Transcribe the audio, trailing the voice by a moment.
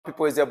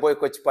people? It's your boy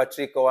Coach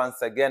Patrico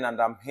once again,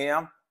 and I'm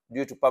here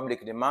due to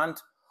public demand,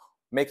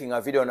 making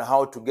a video on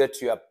how to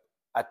get your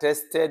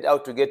attested, how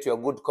to get your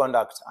good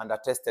conduct and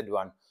attested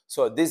one.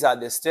 So these are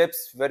the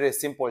steps, very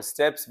simple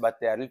steps, but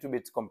they are a little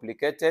bit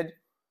complicated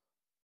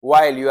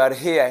while you are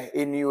here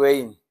in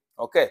UAE.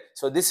 Okay,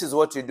 so this is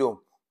what you do.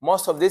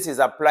 Most of this is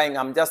applying.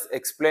 I'm just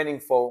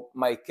explaining for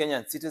my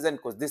Kenyan citizen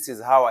because this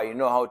is how I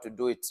know how to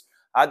do it.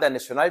 Other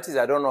nationalities,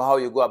 I don't know how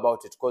you go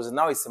about it, because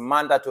now it's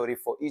mandatory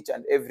for each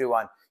and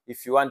everyone.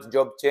 If you want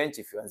job change,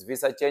 if you want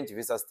visa change,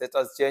 visa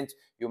status change,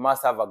 you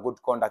must have a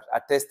good conduct,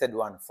 attested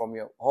one from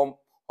your home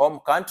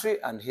country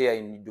and here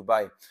in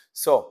Dubai.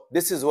 So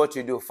this is what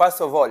you do. First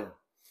of all,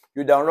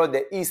 you download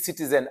the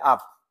eCitizen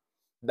app.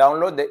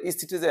 Download the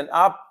eCitizen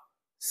app,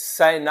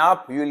 sign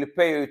up. You will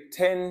pay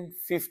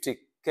 1050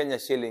 Kenya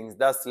shillings.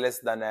 That's less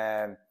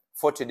than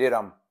 40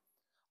 dirham.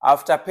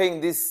 After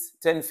paying this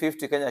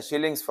 1050 Kenya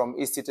shillings from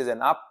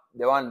eCitizen app,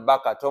 the one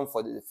back at home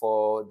for the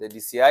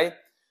DCI,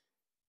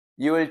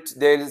 you will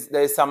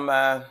there's some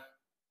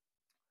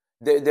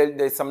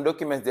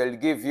documents they'll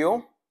give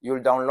you.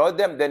 You'll download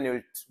them, then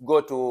you'll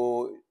go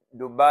to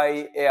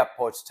Dubai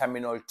Airport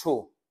Terminal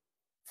 2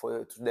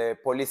 for the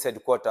police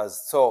headquarters.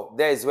 So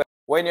there is where,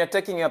 when you're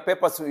taking your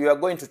papers, you are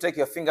going to take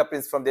your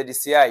fingerprints from the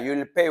DCI.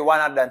 You'll pay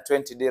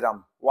 120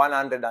 dirham.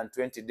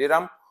 120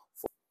 dirham.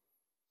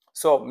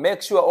 So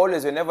make sure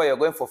always whenever you're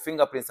going for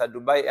fingerprints at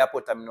Dubai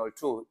Airport Terminal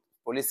 2,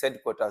 police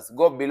headquarters,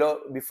 go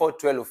before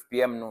 12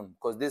 p.m. noon,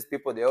 because these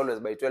people, they always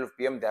by 12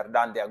 p.m. they are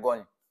done, they are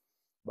going.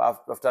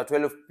 But after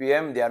 12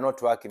 p.m. they are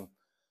not working.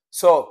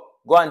 So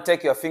go and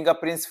take your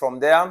fingerprints from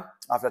there.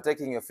 After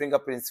taking your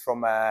fingerprints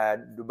from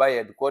Dubai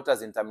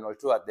headquarters in Terminal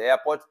 2 at the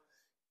airport,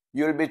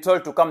 you'll be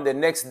told to come the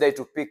next day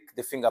to pick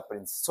the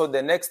fingerprints. So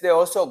the next day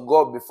also,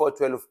 go before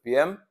 12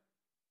 p.m.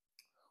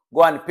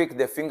 Go and pick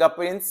the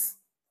fingerprint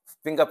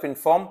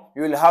form.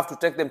 You will have to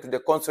take them to the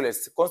consulate.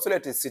 The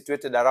consulate is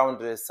situated around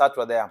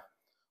Satwa there.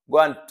 Go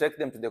and take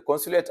them to the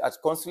consulate.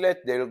 At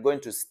consulate, they are going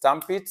to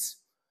stamp it,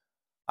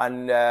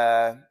 and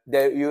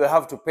you will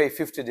have to pay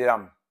 50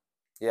 dirham.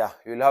 Yeah,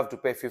 you will have to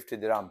pay 50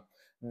 dirham.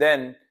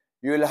 Then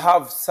you will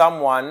have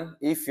someone,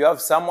 if you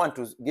have someone,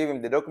 to give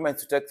him the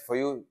documents to take for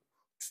you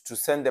to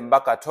send them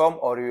back at home,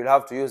 or you will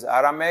have to use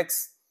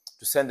Aramex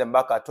to send them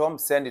back at home,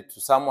 send it to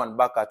someone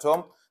back at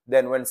home.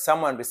 Then when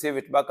someone receives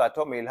it back at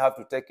home, you'll have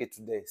to take it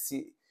to the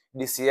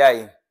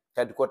DCI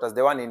headquarters,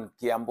 the one in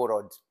Kiambu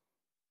Road.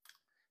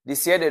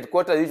 DCI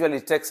headquarters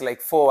usually takes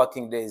like 4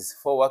 working days.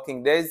 4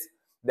 working days.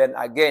 Then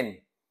again,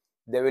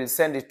 they will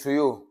send it to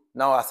you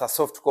now as a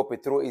soft copy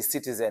through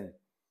eCitizen.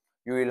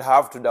 You will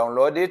have to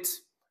download it,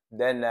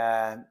 then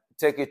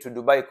take it to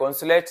Dubai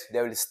consulate.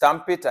 They will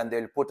stamp it and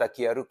they will put a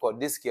QR code.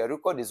 This QR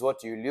code is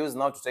what you will use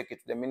now to take it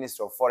to the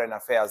Ministry of Foreign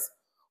Affairs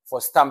for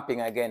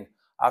stamping again.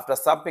 After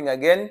stamping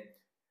again,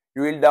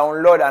 you will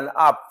download an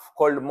app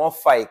called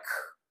Mofike.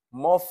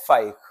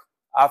 Mofike.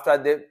 After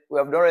we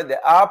have downloaded the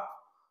app,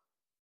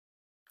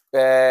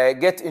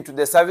 get into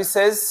the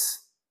services,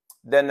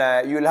 then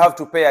you will have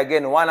to pay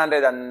again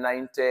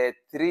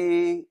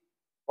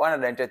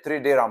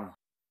 193 dirham.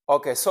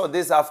 Okay, so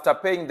this, after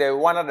paying the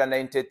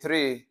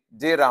 193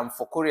 dirham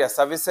for courier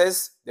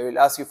services, they will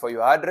ask you for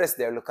your address.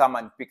 They will come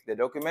and pick the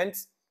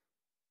documents.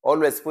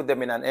 Always put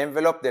them in an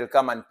envelope. They'll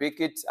come and pick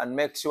it, and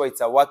make sure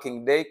it's a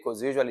working day,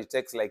 because usually it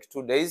takes like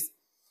 2 days.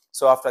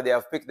 So after they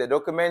have picked the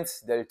documents,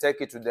 they'll take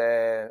it to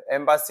the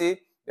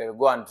embassy. They'll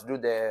go and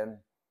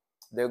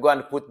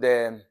put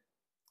the,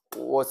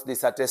 what's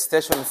this,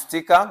 attestation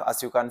sticker,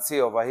 as you can see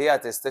over here,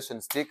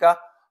 attestation sticker.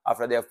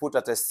 After they have put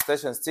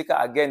attestation sticker,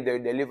 again, they'll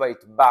deliver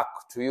it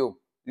back to you.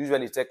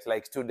 Usually it takes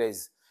like 2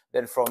 days.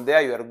 Then from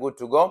there, you are good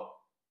to go.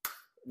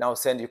 Now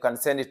you can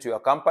send it to your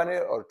company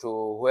or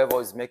to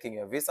whoever is making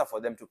your visa for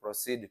them to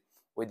proceed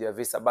with your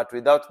visa. But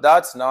without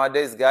that,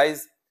 nowadays,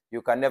 guys,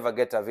 you can never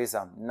get a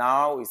visa.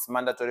 Now it's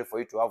mandatory for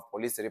you to have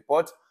police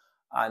report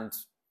and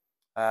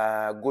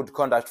good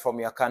conduct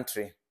from your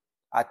country,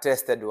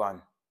 attested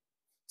one.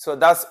 So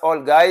that's all,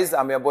 guys.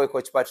 I'm your boy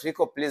Coach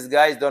Patrico. Please,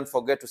 guys, don't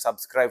forget to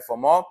subscribe for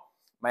more.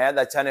 My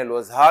other channel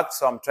was hacked,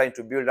 so I'm trying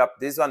to build up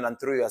this one, and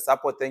through your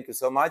support, thank you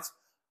so much.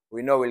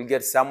 We know we'll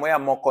get somewhere,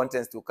 more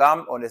contents to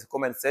come. On the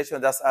comment section,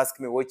 just ask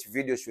me which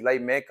video should I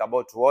make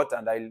about what,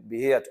 and I'll be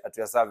here at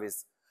your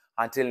service.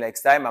 Until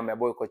next time, I'm your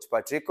boy Coach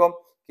Patrico.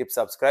 Keep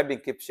subscribing,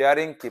 keep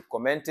sharing, keep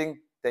commenting.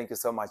 Thank you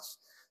so much.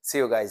 See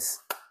you guys.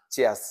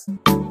 Cheers.